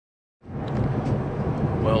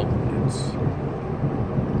It's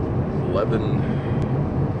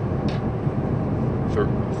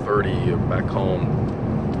 11:30 back home.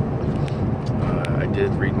 I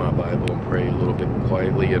did read my Bible and pray a little bit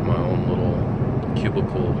quietly in my own little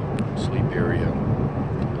cubicle sleep area.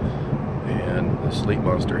 And the sleep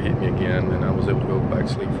monster hit me again, and I was able to go back to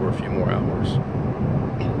sleep for a few more hours.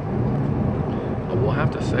 I will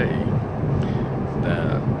have to say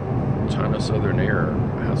that China Southern Air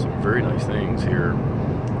has some very nice things here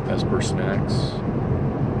as per snacks,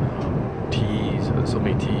 teas, so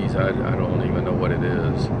many teas, I don't even know what it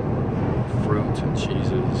is, fruits and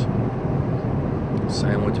cheeses,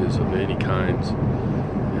 sandwiches of any kinds,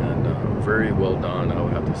 and very well done, I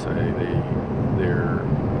would have to say. Their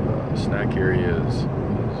snack area is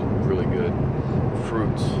really good.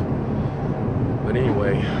 Fruits. But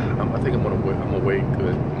anyway, I think I'm awake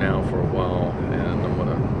good now for a while, and I'm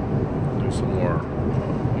gonna do some more.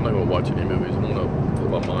 I'm not gonna watch any movies. I'm gonna put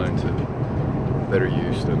my mind to better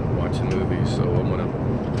use than watching movies. So I'm gonna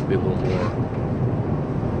be a little more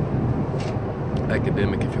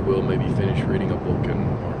academic, if you will. Maybe finish reading a book or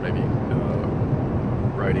maybe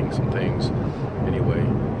writing some things. Anyway,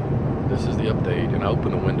 this is the update, and I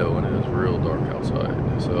opened the window and it is real dark outside.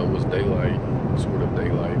 So it was daylight, sort of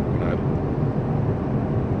daylight when I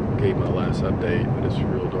gave my last update, but it's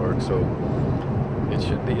real dark. So it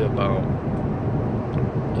should be about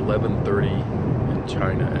 11:30 in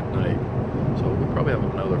China at night. So we probably have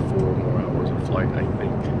another 4 more hours of flight, I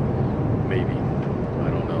think. Maybe. I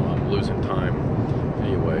don't know. I'm losing time.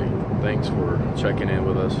 Anyway, thanks for checking in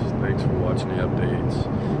with us. Thanks for watching the updates.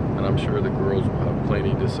 And I'm sure the girls will have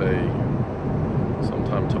plenty to say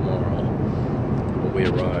sometime tomorrow when we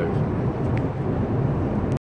arrive.